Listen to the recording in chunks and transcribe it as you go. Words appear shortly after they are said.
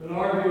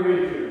Lord be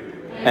with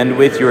you. And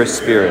with your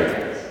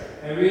spirit.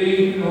 And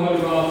reading from the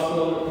Holy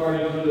Gospel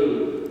according to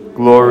Luke.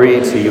 Glory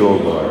to you, O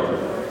Lord.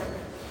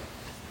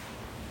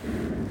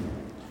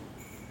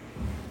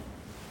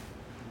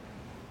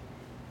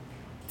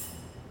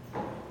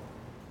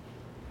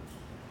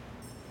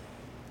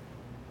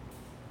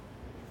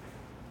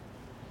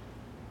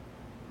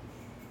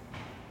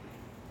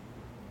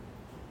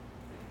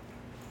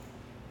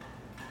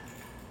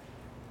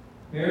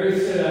 Mary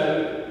set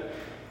out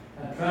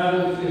and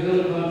traveled to the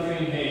hill country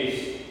in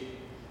haste,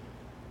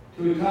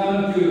 to a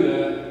town of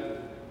Judah,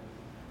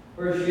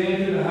 where she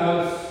entered the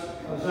house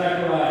of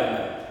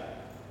Zechariah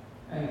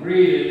and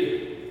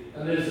greeted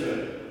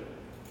Elizabeth.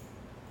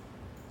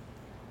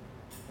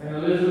 When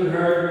Elizabeth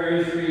heard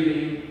Mary's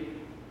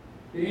greeting,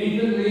 the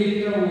infant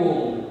leaped in her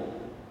womb,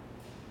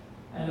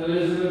 and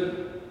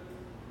Elizabeth,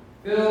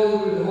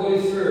 filled with the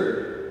Holy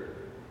Spirit,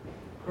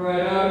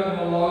 cried out in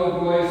a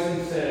loud voice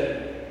and said,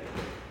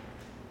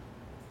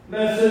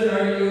 "Blessed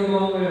are you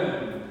among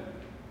women,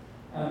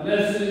 and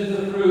blessed is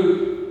the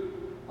fruit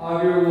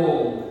of your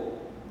womb.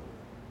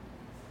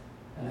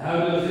 And how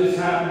does this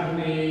happen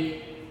to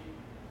me,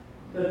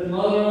 that the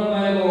mother of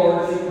my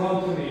Lord should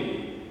come to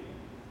me?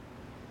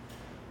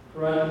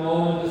 For at the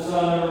moment the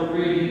sound of her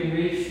greeting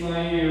reached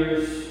my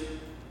ears,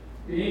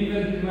 the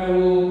infant in my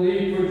womb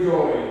leaped for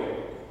joy.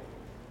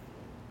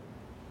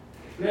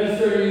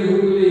 Blessed are you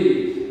who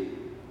believed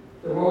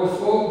that what was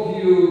spoken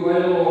to you by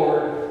the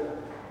Lord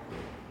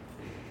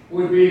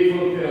would be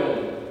fulfilled."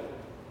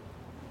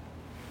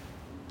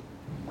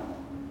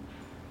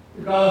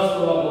 The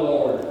Gospel of the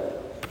Lord.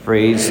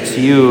 Praise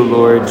to you,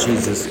 Lord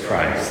Jesus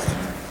Christ.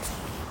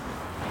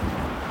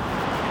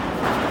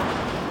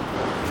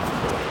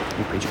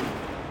 You preach it.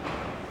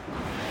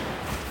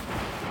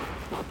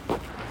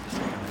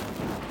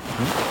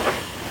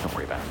 Don't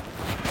worry about it.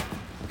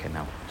 Okay,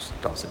 now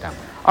I'll sit down.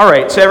 All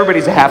right, so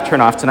everybody's a half turn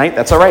off tonight.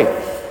 That's all right.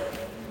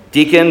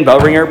 Deacon, bell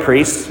ringer,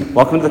 priest,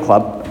 welcome to the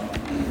club.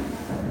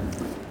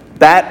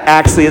 That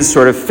actually is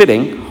sort of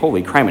fitting.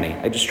 Holy criminy,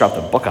 I just dropped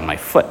a book on my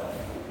foot.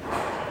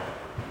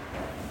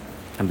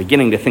 I'm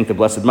beginning to think the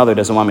Blessed Mother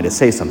doesn't want me to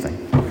say something.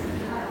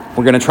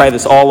 We're going to try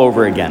this all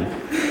over again.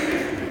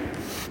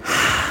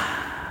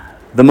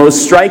 The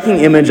most striking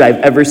image I've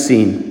ever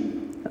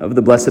seen of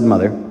the Blessed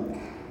Mother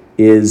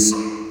is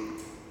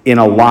in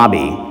a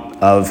lobby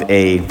of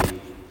a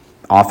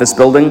office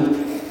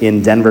building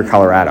in Denver,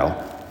 Colorado.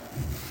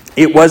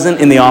 It wasn't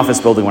in the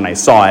office building when I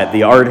saw it.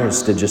 The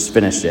artist had just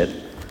finished it.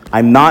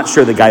 I'm not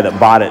sure the guy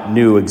that bought it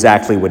knew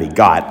exactly what he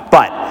got,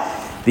 but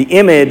the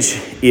image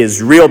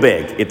is real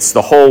big. It's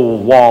the whole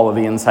wall of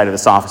the inside of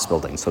this office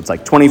building. So it's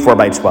like 24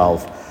 by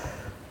 12.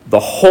 The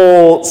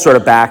whole sort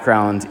of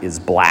background is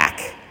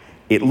black.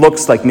 It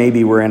looks like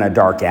maybe we're in a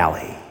dark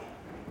alley.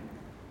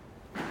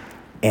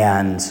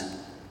 And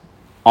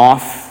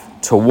off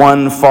to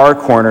one far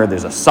corner,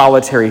 there's a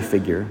solitary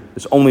figure.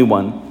 There's only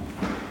one.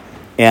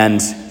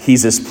 And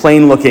he's as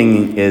plain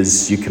looking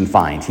as you can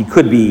find. He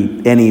could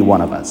be any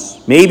one of us.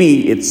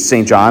 Maybe it's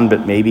St. John,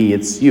 but maybe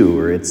it's you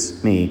or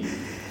it's me.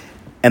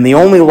 And the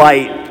only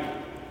light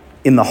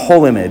in the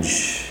whole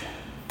image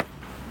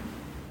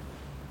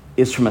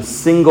is from a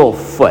single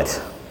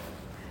foot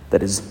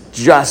that is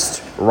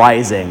just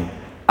rising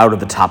out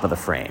of the top of the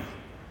frame.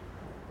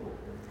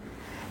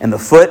 And the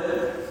foot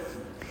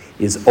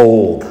is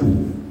old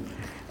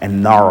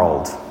and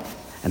gnarled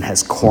and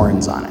has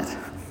corns on it.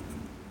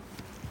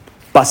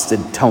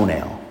 Busted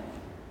toenail,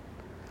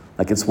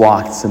 like it's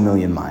walked a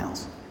million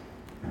miles.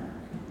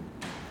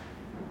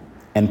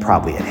 And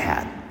probably it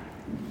had.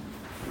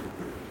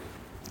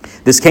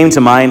 This came to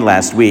mind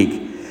last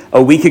week.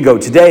 A week ago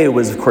today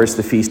was, of course,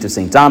 the feast of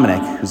St.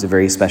 Dominic, who's a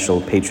very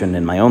special patron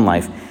in my own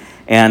life.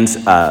 And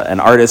an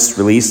artist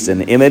released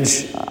an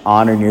image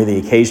on or near the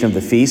occasion of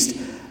the feast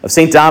of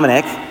St.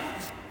 Dominic.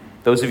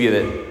 Those of you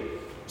that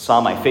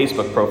saw my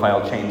Facebook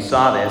profile change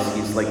saw this.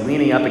 He's like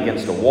leaning up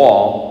against a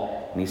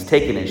wall, and he's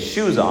taking his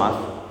shoes off,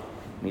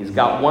 and he's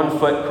got one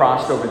foot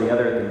crossed over the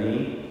other at the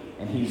knee,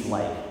 and he's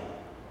like,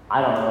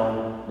 I don't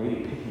know, maybe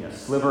picking a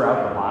sliver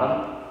out the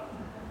bottom.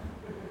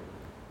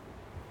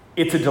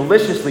 It's a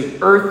deliciously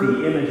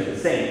earthy image of a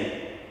saint.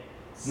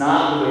 It's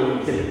not the way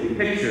we typically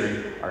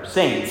picture our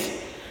saints,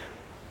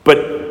 but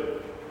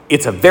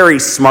it's a very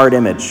smart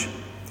image.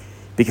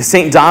 Because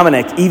St.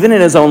 Dominic, even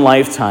in his own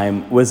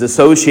lifetime, was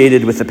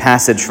associated with the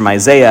passage from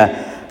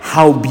Isaiah,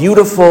 how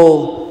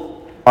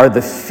beautiful are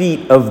the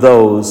feet of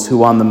those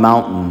who on the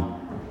mountain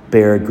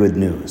bear good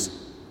news.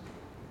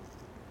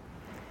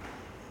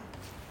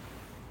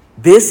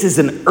 This is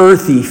an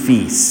earthy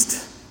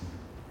feast.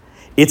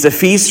 It's a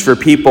feast for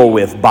people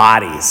with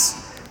bodies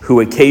who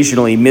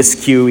occasionally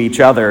miscue each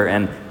other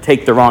and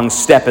take the wrong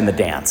step in the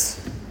dance.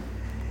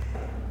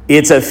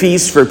 It's a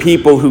feast for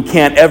people who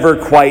can't ever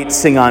quite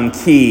sing on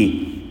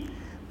key,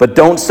 but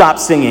don't stop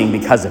singing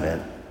because of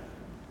it.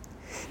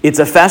 It's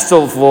a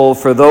festival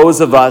for those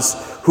of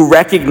us who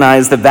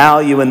recognize the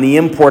value and the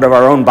import of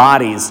our own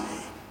bodies,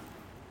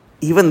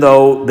 even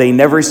though they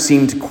never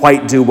seem to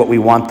quite do what we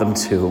want them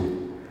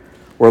to,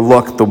 or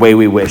look the way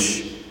we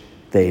wish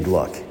they'd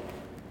look.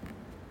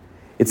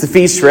 It's a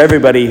feast for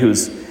everybody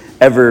who's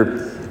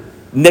ever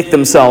nicked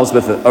themselves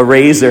with a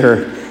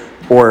razor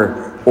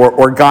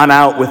or gone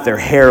out with their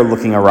hair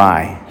looking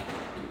awry.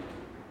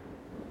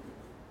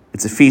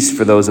 It's a feast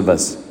for those of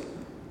us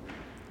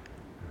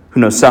who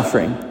know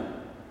suffering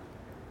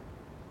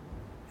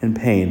and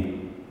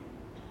pain,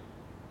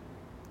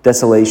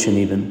 desolation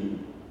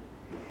even,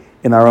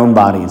 in our own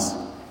bodies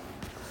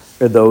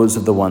or those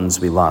of the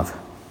ones we love.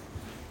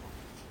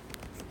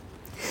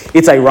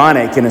 It's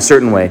ironic in a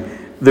certain way.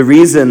 The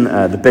reason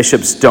the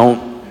bishops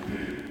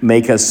don't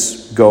make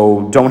us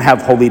don't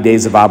have holy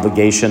days of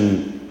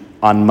obligation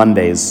on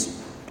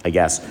Mondays, I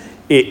guess,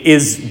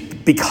 is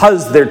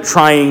because they're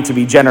trying to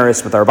be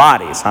generous with our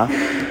bodies, huh?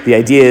 The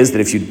idea is that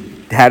if you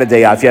had a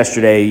day off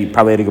yesterday, you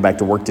probably had to go back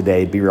to work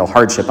today, it'd be a real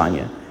hardship on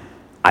you.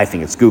 I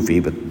think it's goofy,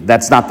 but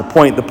that's not the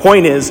point. The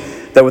point is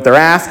that what they're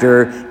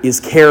after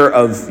is care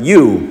of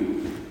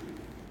you,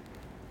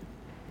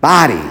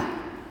 body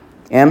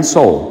and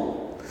soul.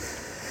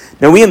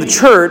 Now, we in the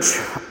church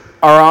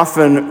are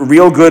often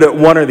real good at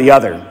one or the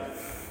other,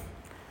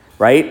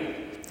 right?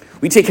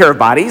 We take care of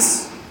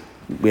bodies.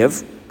 We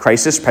have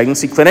crisis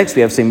pregnancy clinics.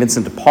 We have St.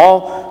 Vincent de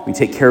Paul. We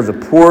take care of the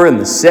poor and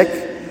the sick.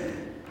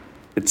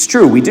 It's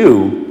true, we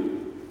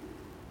do.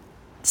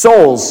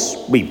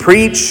 Souls, we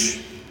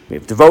preach. We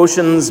have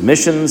devotions,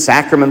 missions,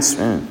 sacraments.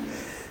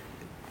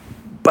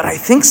 But I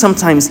think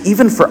sometimes,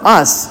 even for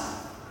us,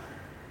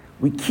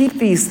 we keep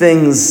these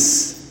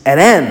things at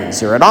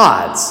ends or at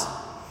odds,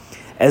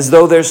 as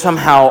though they're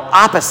somehow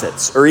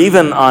opposites, or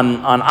even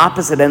on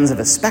opposite ends of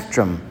a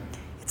spectrum.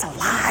 It's a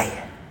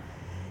lie.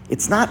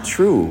 It's not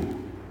true.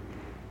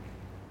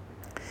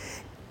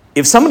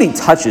 If somebody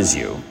touches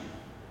you,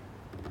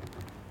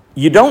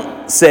 you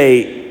don't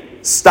say,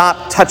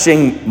 "Stop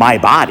touching my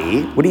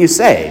body." What do you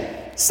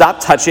say?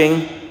 "Stop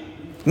touching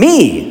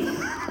me."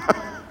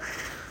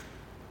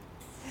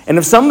 And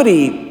if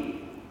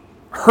somebody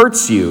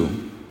hurts you,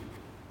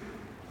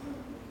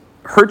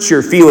 hurts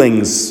your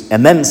feelings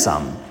and then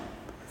some,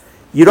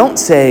 you don't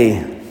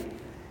say,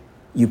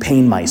 "You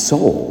pain my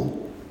soul."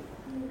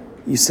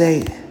 You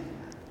say,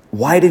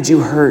 "Why did you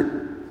hurt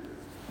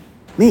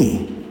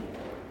me?"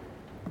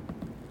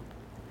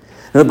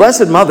 Now, the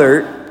Blessed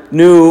Mother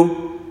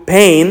knew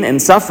pain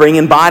and suffering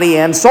in body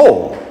and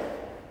soul.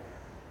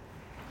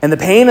 And the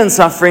pain and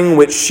suffering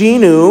which she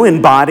knew in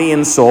body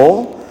and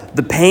soul,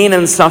 the pain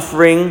and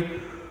suffering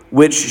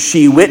which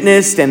she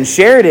witnessed and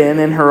shared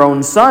in her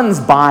own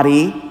son's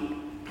body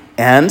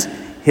and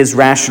his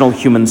rational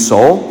human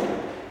soul,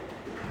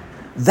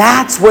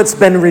 that's what's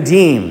been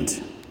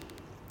redeemed.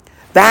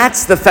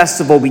 That's the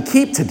festival we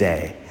keep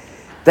today,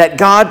 that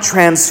God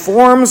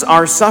transforms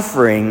our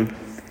suffering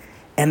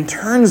and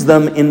turns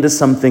them into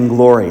something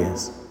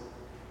glorious.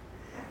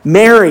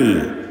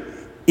 Mary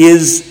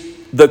is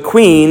the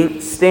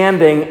queen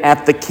standing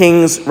at the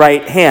king's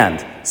right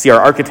hand. See,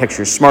 our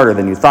architecture is smarter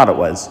than you thought it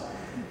was.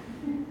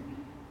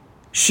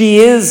 She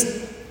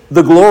is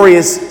the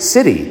glorious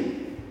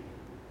city,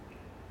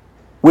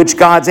 which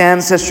God's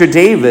ancestor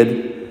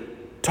David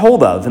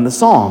told of in the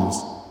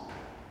Psalms.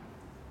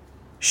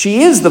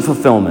 She is the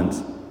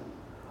fulfillment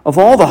of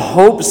all the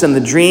hopes and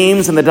the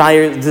dreams and the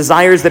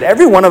desires that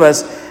every one of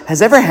us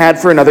has ever had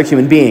for another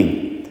human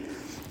being.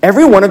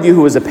 Every one of you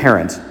who is a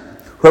parent,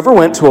 whoever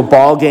went to a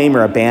ball game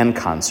or a band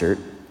concert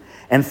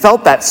and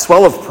felt that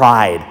swell of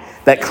pride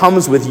that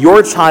comes with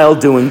your child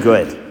doing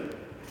good.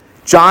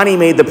 Johnny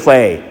made the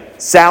play.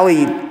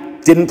 Sally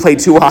didn't play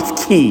too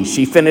off key.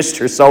 She finished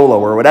her solo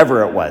or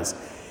whatever it was.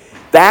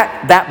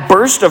 That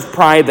burst of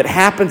pride that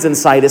happens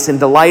inside us in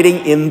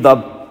delighting in the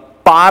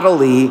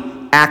bodily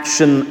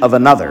action of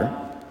another,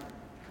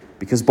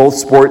 because both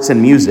sports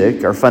and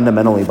music are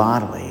fundamentally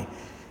bodily.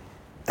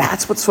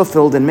 That's what's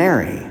fulfilled in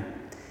Mary.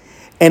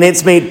 And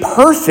it's made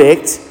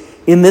perfect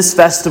in this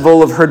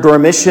festival of her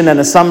Dormition and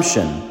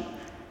Assumption.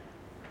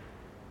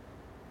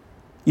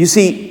 You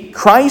see,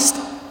 Christ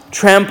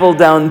trampled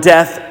down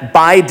death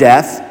by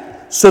death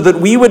so that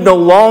we would no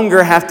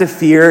longer have to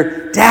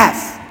fear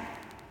death.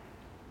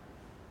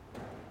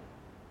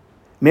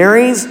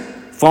 Mary's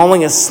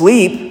falling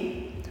asleep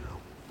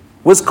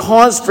was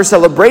cause for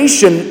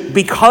celebration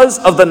because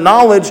of the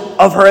knowledge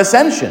of her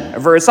ascension,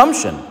 of her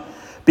Assumption.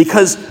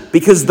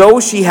 Because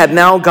though she had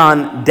now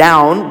gone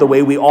down the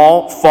way we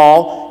all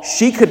fall,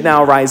 she could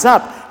now rise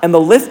up. And the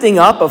lifting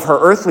up of her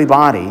earthly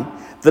body,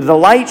 the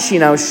delight she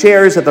now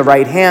shares at the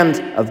right hand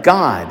of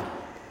God,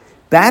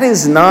 that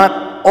is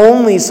not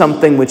only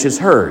something which is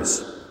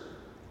hers.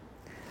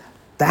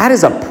 That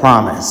is a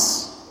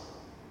promise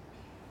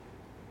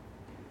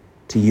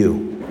to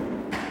you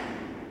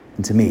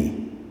and to me.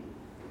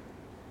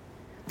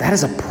 That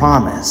is a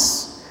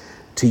promise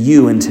to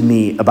you and to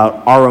me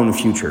about our own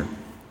future.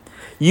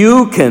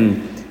 You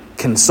can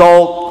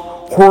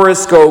consult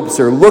horoscopes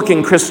or look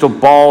in crystal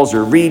balls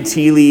or read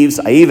tea leaves.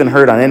 I even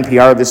heard on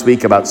NPR this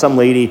week about some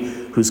lady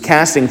who's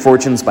casting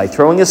fortunes by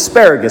throwing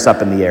asparagus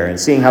up in the air and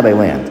seeing how they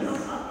land.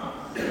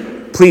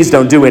 Please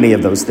don't do any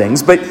of those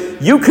things,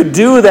 but you could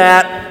do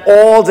that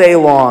all day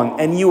long,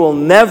 and you will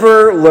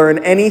never learn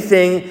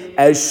anything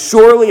as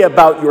surely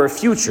about your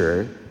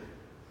future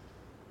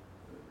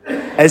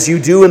as you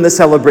do in the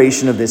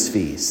celebration of this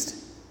feast.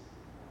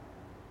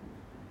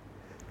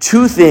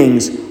 Two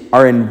things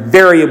are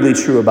invariably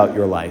true about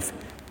your life.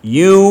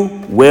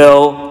 You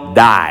will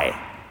die.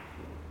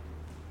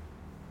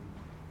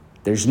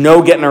 There's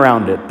no getting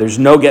around it. There's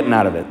no getting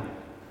out of it.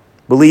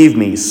 Believe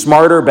me,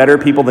 smarter, better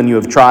people than you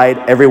have tried,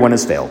 everyone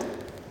has failed.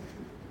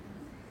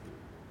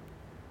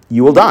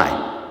 You will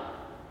die.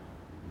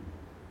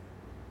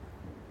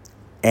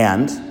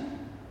 And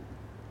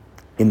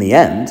in the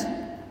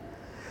end,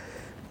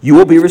 you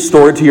will be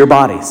restored to your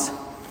bodies.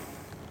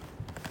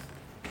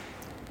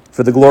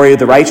 For the glory of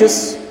the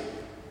righteous,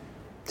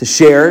 to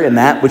share in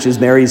that which is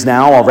Mary's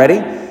now already,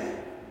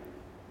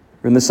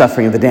 or in the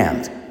suffering of the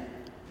damned.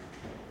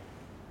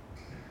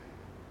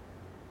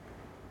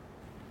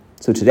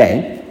 So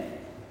today,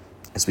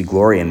 as we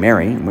glory in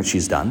Mary and what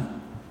she's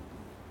done,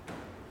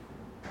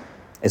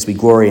 as we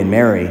glory in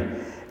Mary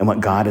and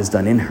what God has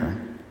done in her,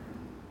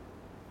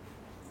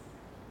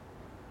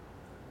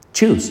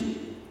 choose.